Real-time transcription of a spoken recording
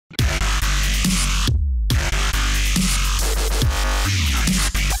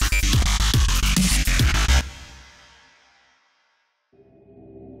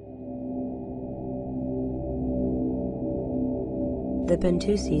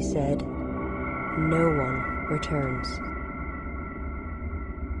Bentusi said, "No one returns."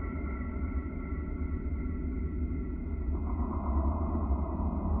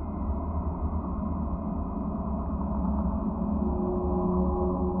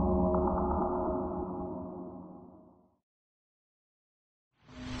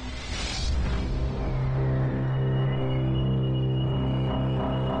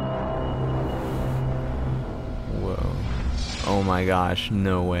 Oh my gosh,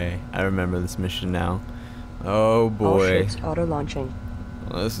 no way. I remember this mission now. Oh boy. All ships auto-launching.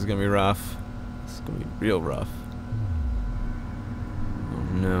 Well, this is gonna be rough. This is gonna be real rough. Oh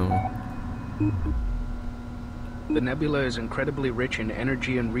no. The nebula is incredibly rich in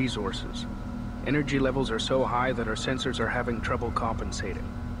energy and resources. Energy levels are so high that our sensors are having trouble compensating.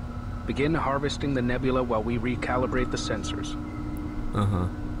 Begin harvesting the nebula while we recalibrate the sensors. Uh-huh.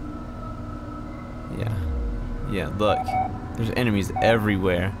 Yeah. Yeah, look. There's enemies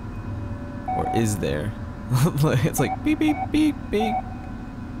everywhere. Or is there? It's like beep, beep, beep, beep.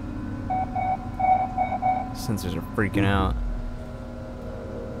 Sensors are freaking out.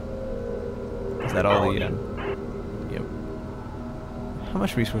 Is that all the... Yep. How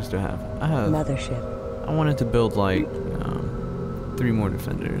much resource do I have? I have... Mothership. I wanted to build, like, 3 more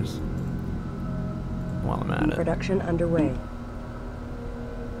defenders. While I'm at it. Production underway.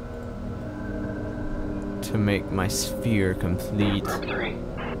 To make my sphere complete. Group 3.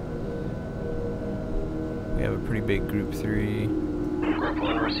 We have a pretty big group 3. Group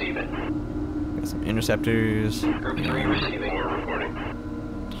 1 receiving. Got some interceptors. Group 3 receiving your reporting.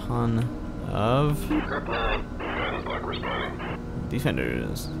 Ton of Group 9. Guidance lock responding.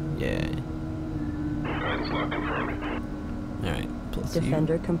 defenders. Yeah. Guidance lock confirmed. Alright, plus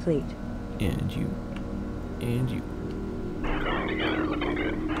Defender complete. And you. And you. Coming together, looking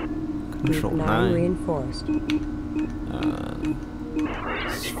good. Control Group 9 9. reinforced.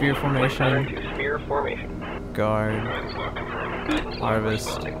 Sphere formation. Sphere formation. Guard. Guidance lock confirmed. Guidance lock Harvest.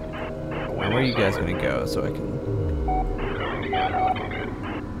 responding. Now, where are you guys gonna go so I can... Coming together, looking good.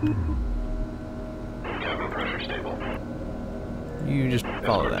 Cabin pressure stable. You just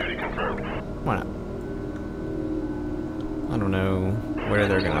follow that. Duty confirmed. Why not? I don't know where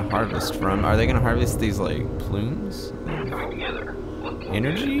they're gonna harvest from. Are they gonna harvest these, like, plumes? Coming together. Looking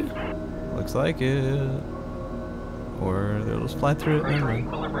Energy? good. Looks like it. Or they'll just fly through it. Never Pressure mind.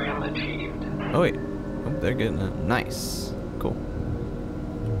 equilibrium achieved. Oh wait. Oh, they're getting it. Nice. Cool.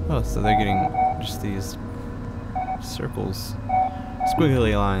 Oh, so they're getting just these circles.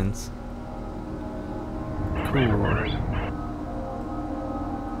 Squiggly lines. Ready for Cool. orders.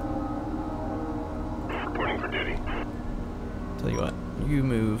 Reporting for duty. Tell you what. You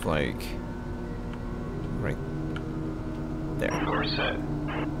move like right there. Course set.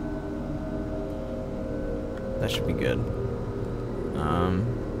 That should be good.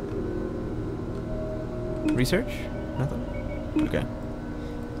 Research? Nothing? Okay.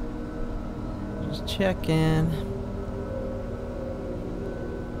 Just checking.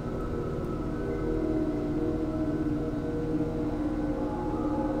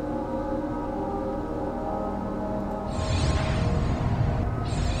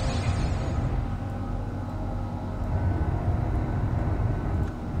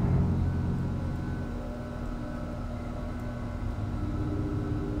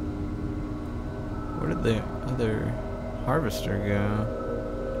 Where did the other harvester go?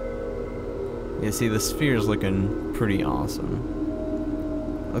 Yeah, see, the sphere's looking pretty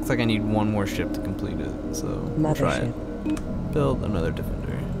awesome. Looks like I need one more ship to complete it, so we'll try it. Mothership. Build another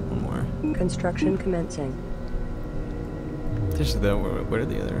defender. One more. Construction commencing. Seriously though, where did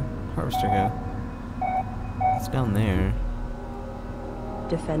the other harvester go? It's down there.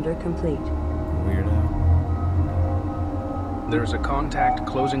 Defender complete. Weirdo. There's a contact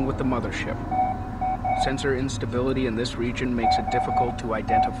closing with the mothership. Sensor instability in this region makes it difficult to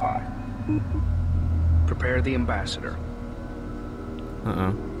identify. Prepare the ambassador.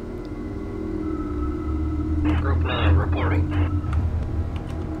 Uh-oh. Group 9 reporting.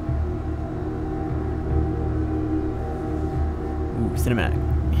 Ooh, cinematic.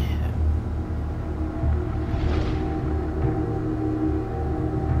 Yeah.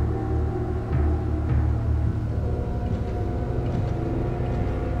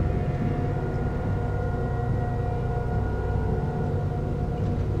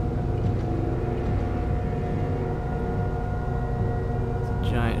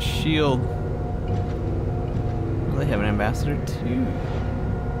 Giant shield. Well, they have an ambassador too.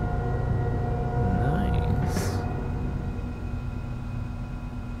 Nice.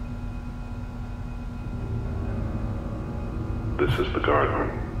 This is the garden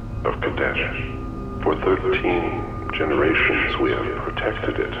of Kadesh. For 13 generations we have protected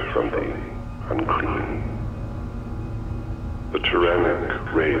protected it from the unclean. The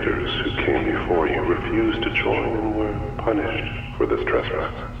tyrannic raiders who came before you refused to join and were punished for this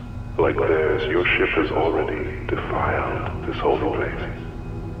trespass. Like theirs, your ship has already defiled this holy place.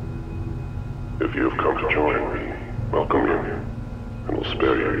 If you have come to join, we welcome you, and will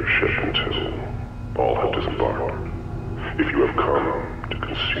spare you your ship until all have disembarked. If you have come to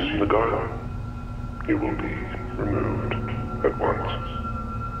consume the garden, you will be removed at once.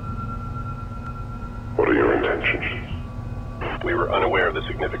 What are your intentions? We were unaware of the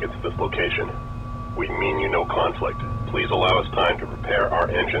significance of this location. We mean you no conflict. Please allow us time to prepare our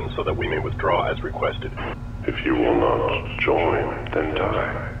engines so that we may withdraw as requested. If you will not join, then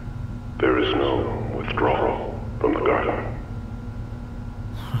die. There is no withdrawal from the garden.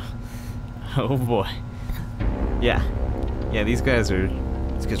 Oh boy. Yeah. Yeah, these guys are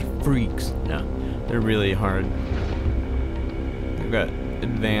freaks. No, they're really hard. They've got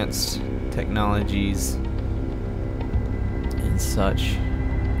advanced technologies and such.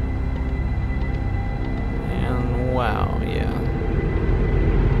 And wow, yeah.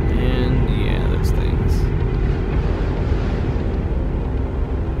 And yeah, those things.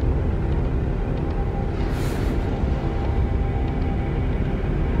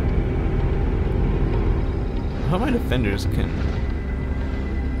 How my defenders are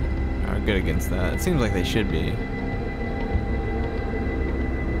good against that. It seems like they should be.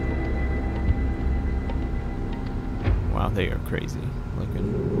 Wow, they are crazy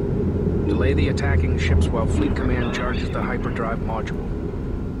looking. Delay the attacking ships while Fleet Command charges the hyperdrive module.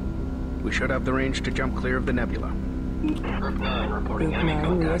 We should have the range to jump clear of the nebula. Group 9 reporting Group enemy 9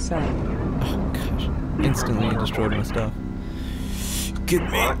 contact. reassigned. Oh gosh. Instantly destroyed my stuff. Get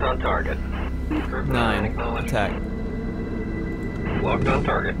me. Locked on target. Group 9 9. acknowledged. Attack. Locked on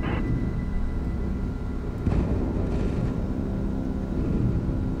target.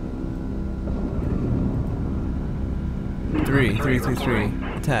 Three.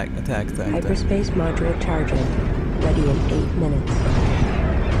 Attack. Hyperspace module charging. Ready in 8 minutes.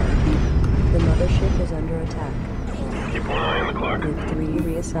 The mothership is under attack. Keep one eye on the clock. Group 3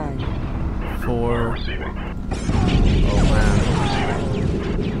 reassigned. 4. Receiving. Oh man.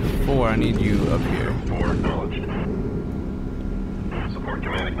 Receiving. 4. I need you up here. 4 acknowledged. Support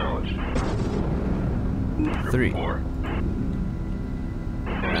command acknowledged. Group 3. 4.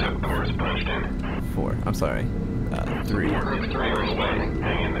 Intercept course punched in. 4. I'm sorry. 3. Group 3 responding.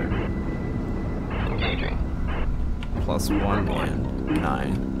 Hang in there. Engaging. Plus 1 and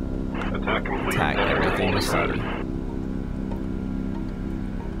 9. Attack complete. Attack everything you see.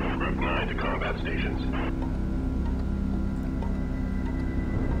 Group 9 to combat stations.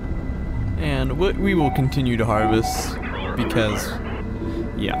 And we will continue to harvest because,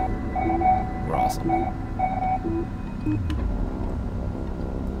 yeah, we're awesome.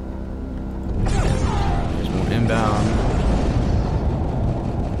 There's more inbound.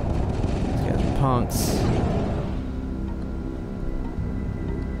 These guys are punks.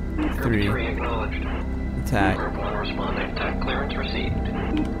 3. Group 3 acknowledged. Attack. Group 1 responding. Attack clearance received.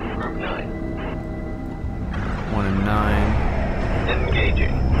 Group 9. 1 and 9.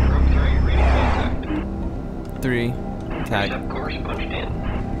 Engaging. Group 3 reading contact. 3. Attack. Intercept course punched in.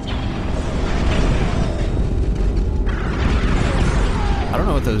 I don't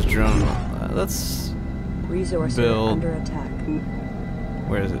know what those drones. Let's. Resource Build. under attack.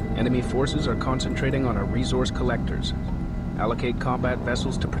 Where is it? Enemy forces are concentrating on our resource collectors. Allocate combat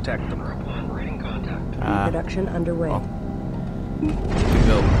vessels to protect them. Group 1 reading contact. Production underway. Oh. We can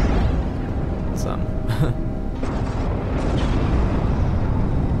build some.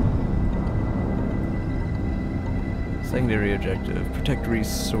 Secondary objective: protect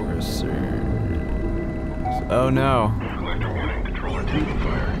resources. Oh no! Collector 1 and controller taking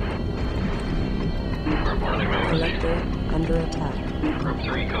fire. Group 1 acknowledged. Collector under attack. Group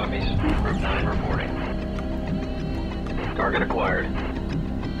 3 copies. Group 9 reporting. Target acquired.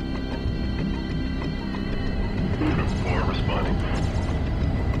 Group 4 responding.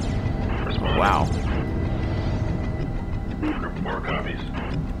 Responding. Wow. Group 4 copies.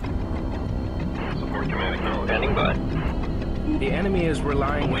 Support command acknowledged. Standing by. The enemy is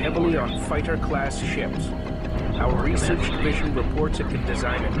relying heavily on fighter-class ships. Our research division reports it can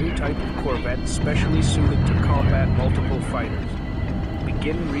design a new type of corvette specially suited to combat multiple fighters.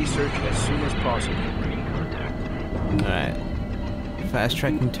 Begin research as soon as possible. Alright. Fast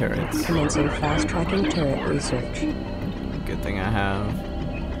tracking turrets. Commencing fast-tracking turret research. Good thing I have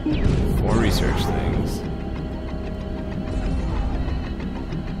 4 research things.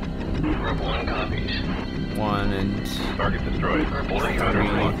 Group 1 copies. 1 and Target destroyed. Group 3 Gunner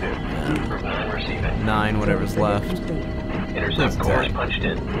locked in. Group 9 receiving. 9, whatever's Build left. complete. Intercept Please course attack. punched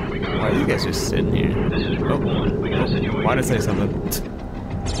in. Why are you guys just sitting here? This is Group 1. We got a situation. Why did I say something? Group 4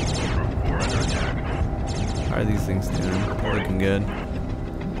 under attack. How are these things doing? They're looking good.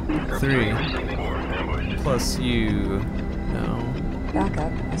 3 plus you. No.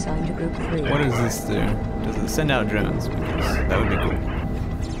 Backup assigned to Group 3. What does this do? Does it send out drones? Because that would be cool.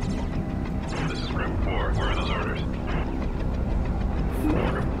 This is Group 4. Where are those orders?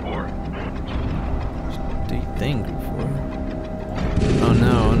 4. Group 4. Do you think Group 4? Oh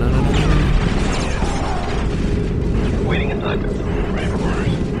no, no, no, no, no. Waiting assignment. Ready for orders.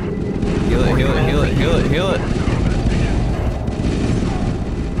 Heal it, heal it, heal it, heal it, heal it.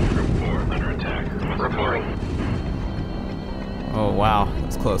 Group 4 under attack. What's the Reporting. Oh wow,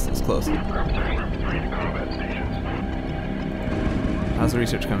 that's close, that's close. Group 3. Group 3 to combat stations. How's the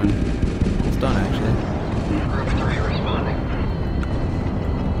research coming? It's done actually. Group 3 responding.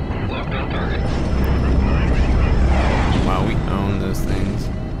 Locked on target. Group 9 ready combat. Wow, we own those things.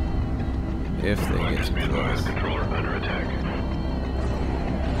 If they Black get speed close. locus controller under attack.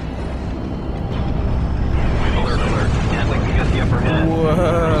 Alert, alert. Handling to get the upper hand.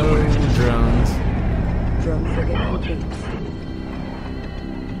 Whoa, drones. Drone frigate complete.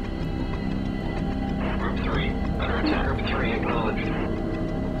 Group 3 under attack. Group 3 acknowledged.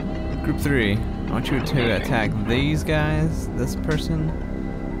 Group 3, I want you to attack these guys, this person,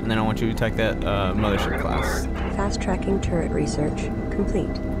 and then I want you to attack that mothership class. Fast tracking turret research complete.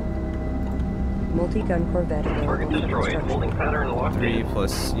 Multi-gun corvette Target available for destroyed. construction. Holding pattern locked 3 in.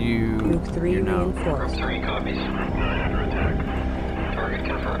 plus you. Group 3 you know. Group reinforced. 3 copies. Group 9 under attack. Target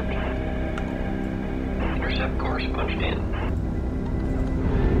confirmed. Intercept course punched in.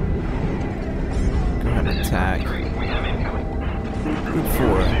 Go ahead This and is attack. Group 3. We have incoming. Group 4,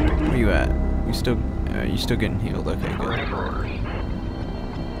 where you at? You still getting healed? Okay, Ready good. for orders.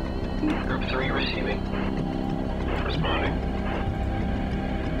 Group 3 receiving. Responding.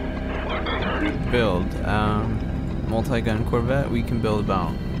 Locked on target. Build. Multi-gun corvette. We can build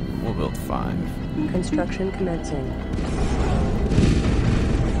about. We'll build 5. Construction commencing.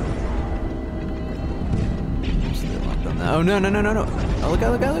 Still locked on that. Oh no no no no no! Oh, look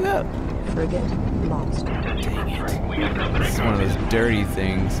out! Look out! Look out! Frigate lost. Dang it! We got company. This is one of those dirty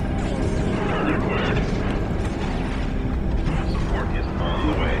things. Required. Support is on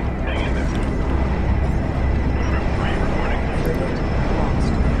the way. Hang in there. Group 3 reporting. Frigate lost.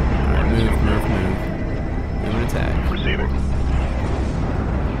 Alright, move, move, move. Move and attack. Receiving.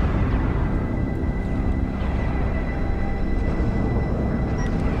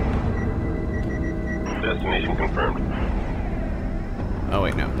 Destination confirmed. Oh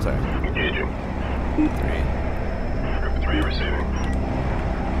wait, no, sorry. Engaging. 3. Group 3 receiving.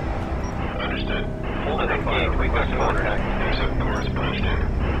 Understood. Hold it engaged. We got contact. Intercept course punched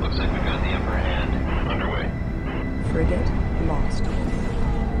in. Looks like we got the upper hand. Underway. Frigate lost.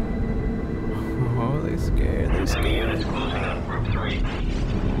 Oh, they scared. They Enemy scared. units closing on Group 3.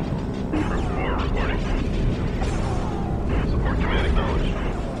 Group 4 reporting. Support command acknowledged.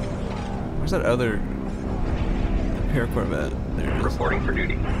 Where's that other repair corvette? There it is. Reporting for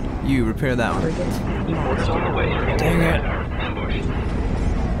duty. You repair that one. Frigate Orders lost. on the way. Dang it. Ambush.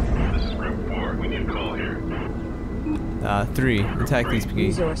 This is Group 4. We need a call here. 3. Attack these people.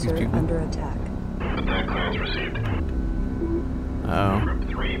 Resourcer under attack. Attack clearance received. Uh-oh. Group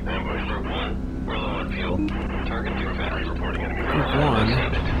 3 ambush. Group 1. We're low on fuel. Target to effect. Reporting enemy. Group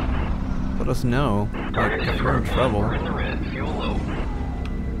 1. Let us know. Target Like, if you're in confirmed. trouble. We're in the red. Fuel low.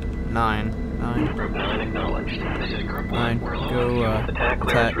 9. 9. Group 9 acknowledged. This is Group 1. Nine. We're low Go, on fuel. Attack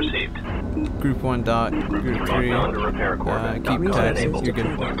clearance attack. received. Group 1 dot. Group 3. Bound to repair corvette. Keep Dock attacking. Resources You're good.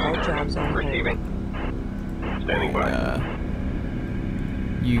 depleted. All jobs on hold. Receiving. Standing by.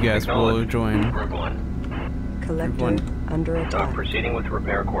 You guys will join. Group 1. Collector one. under Dock attack. proceeding with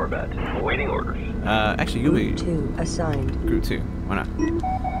repair corvette. Awaiting orders. Actually, you'll be Group 2 assigned. Group 2. Why not?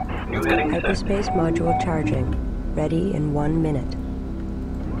 New heading set. Hyperspace module charging. Ready in 1 minute.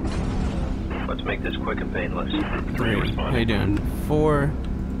 Let's make this quick and painless. 3. How you doing? 4.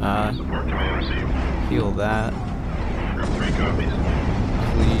 Support command received. Heal that, Group 3 copies.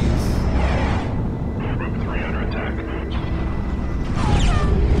 please. Group 3 under attack.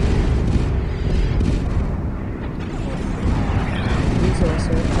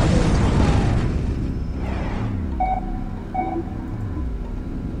 Resourcer under attack.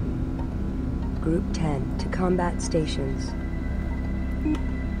 Group 10 to combat stations.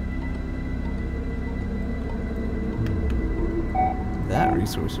 That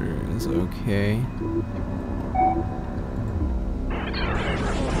resourcer is okay. It's in our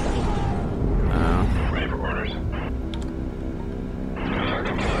favor. Ready for orders.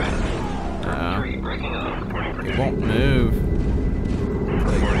 Target confirmed. Uh-oh. 3 breaking up. Reporting for It won't move.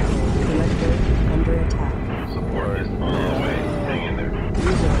 Collector under attack. Support is on the way. Hang in there.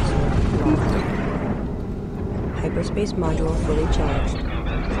 Resource locked. Hyperspace module fully charged.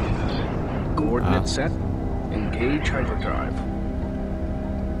 Coordinates set. Engage hyperdrive.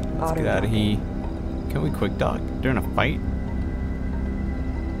 Let's get out of here. Can we quick dock during a fight?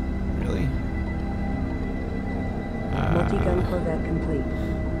 Really? Multi-gun corvette complete.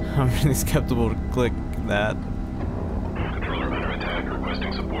 I'm really skeptical to click that. Controller under attack,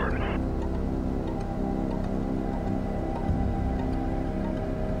 requesting support.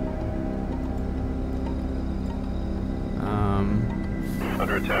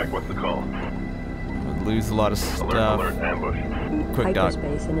 Under attack, what's the call? Would lose a lot of Alert, stuff. alert, ambush. Quick dock.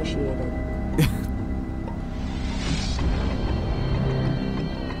 Hyperspace initiated.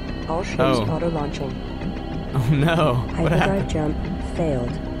 All ships auto-launching. Oh no! What Hyperdrive happened? jump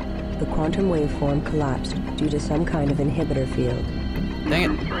failed. The quantum waveform collapsed due to some kind of inhibitor field. Dang it!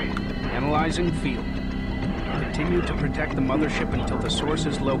 Group 3. Analyzing field. Continue to protect the mothership until the source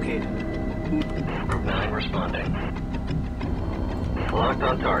is located. Group 9 responding. Locked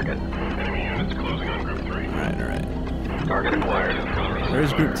on target. Enemy units closing on Group 3. Alright. Target acquired.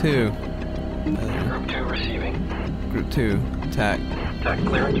 Where's Group 2? Group 2 receiving. Group 2. Attack. Attack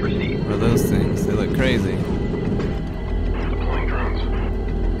clearance received. What are those things? They look crazy. Deploying drones.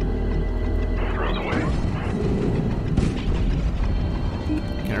 Drones away.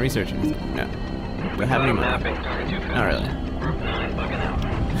 Can I research anything? No. Do I have any money? Mapping. Target 2 fast. Not really. Group 9 bugging out.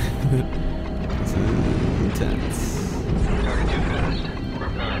 This is intense. Target 2 fast.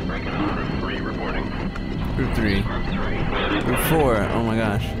 Group 9 breaking off. Group 3 reporting. Group 3. Group 3. Group 4. Oh my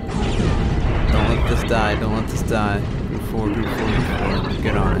gosh. Don't let this die. Don't let this die. Group 4. Group 4. Group 4.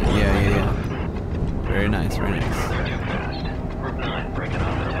 Get on it. Yeah. Very nice. Very nice. Target 2 fast. Group 9 breaking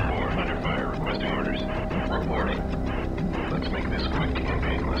off attack. 4 under fire, requesting orders. Reporting. Let's make this quick and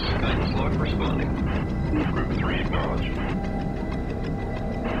painless. Guidance log responding. Group 3 acknowledged. Coming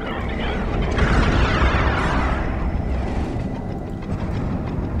together, looking good.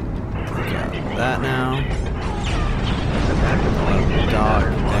 Take out that now. Attack complete. Dog.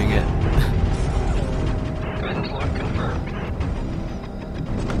 Dang it. Guidance log confirmed.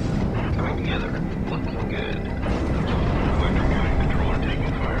 Coming together. Looking good. Collector muting, controller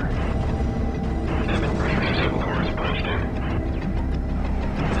taking fire. Cabin pressure Cable stable. core is punched in.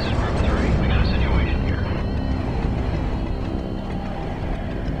 This is Group 3. We got a situation here.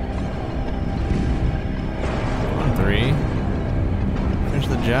 Come on, 3. Finish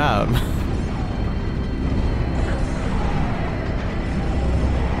the job.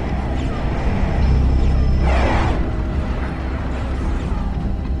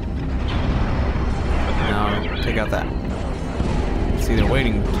 Now, take out that. See, they're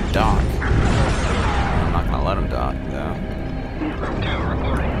waiting to dock. I'm not gonna let them dock, though. Group 2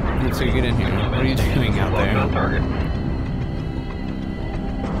 reporting. So you get in here. What are you doing out Locked on there? target.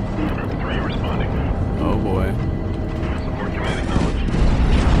 Group 3 responding. Oh boy. Support command acknowledged.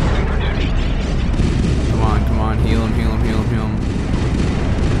 Come on. Heal him.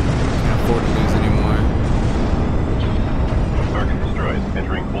 Can't afford to lose anymore. Target destroyed.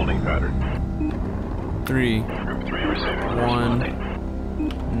 Entering holding pattern. 3, Group 3 receiving. 1,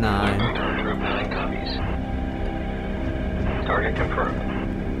 9. Group 9 copies. Target confirmed.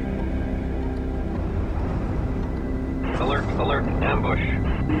 Alert, ambush.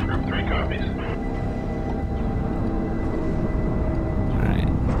 Group 3 copies. Alright.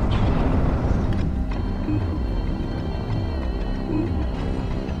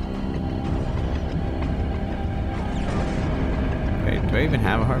 Wait, do I even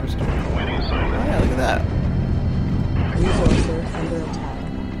have a harvester? Oh Awaiting assignment. yeah, look at that. Resourcer under attack.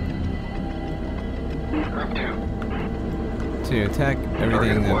 Group 2. To attack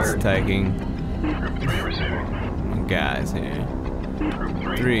everything that's attacking Group 3 receiving. guys here. Group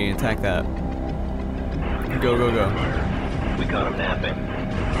 3. 3, attack that. Go. Fire. We got him napping.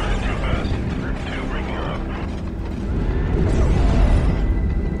 Target 2 fast. Group 2 breaking off.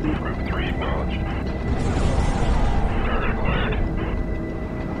 Group 3 acknowledged. Target acquired.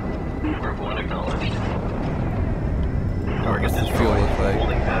 Group 1 acknowledged. What's this fuel look like?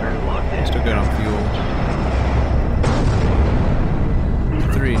 Holding pattern locked in. Still good on fuel.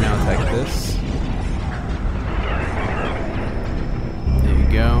 3, now attack this. There you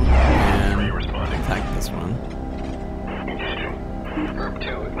go. And attack this one. Engaging. Group 2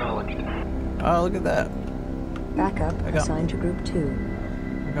 acknowledged. Oh, look at that. Backup I got- assigned to Group 2.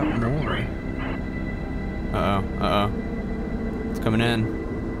 I got more. Uh-oh. It's coming in.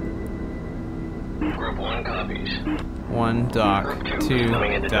 Group 1 copies. 1 dock. Group 2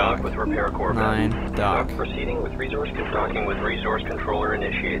 coming into dock. dock with repair core. 9 dock. Proceeding with resource docking with resource controller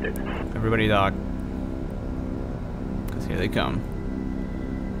initiated. Everybody dock. Because here they come.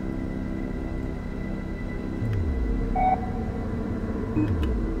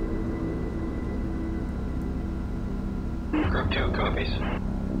 Group 2 copies.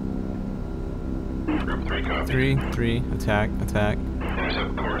 Group 3 copies. 3. Attack.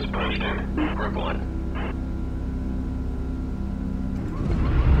 Intercept course punched in. Group 1.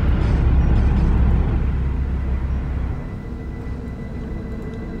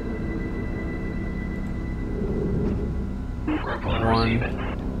 Group 1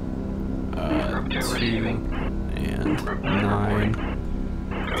 receiving. 2 and 9.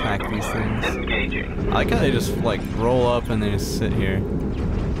 Attack these things. Engaging. I like how they just like roll up and they just sit here.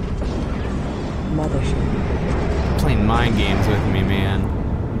 Mothership. Playing mind games with me, man.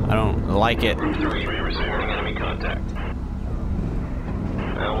 I don't like it. Group 3 receiving enemy contact.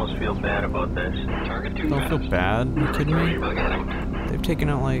 I almost feel bad about this. Target 2 Don't feel bad. Are you kidding me? They've taken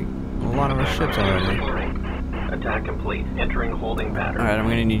out like a lot of our ships already. Attack complete. Entering holding pattern. Alright, I'm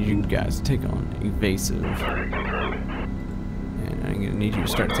gonna need you guys to take on evasive. Target confirmed. And I'm gonna need you to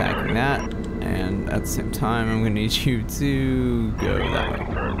start attacking that. And at the same time, I'm gonna need you to go that way.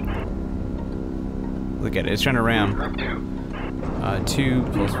 Look at it, it's trying to ram. Group 2. 2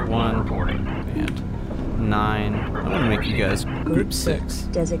 plus 1 and 9. I'm gonna make you guys group 6.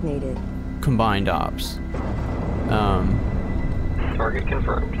 Designated. Combined ops. Target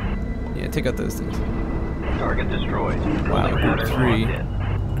confirmed. Yeah, take out those things. Target destroyed. Wow, Holding group pattern 3. locked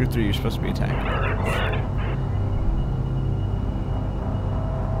in. Group 3, you're supposed to be attacking.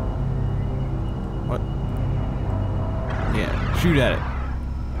 What? Yeah, shoot at it.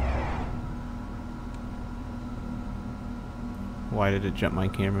 Why did it jump my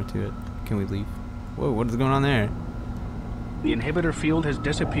camera to it? Can we leave? Whoa, what is going on there? The inhibitor field has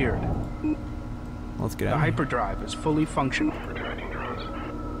disappeared. Let's get The out. hyperdrive is fully functional. Retracting drones.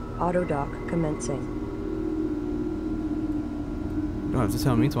 Auto dock commencing. Don't have to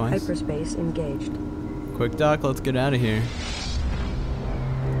tell me twice. Hyperspace engaged. Quick dock, let's get out of here.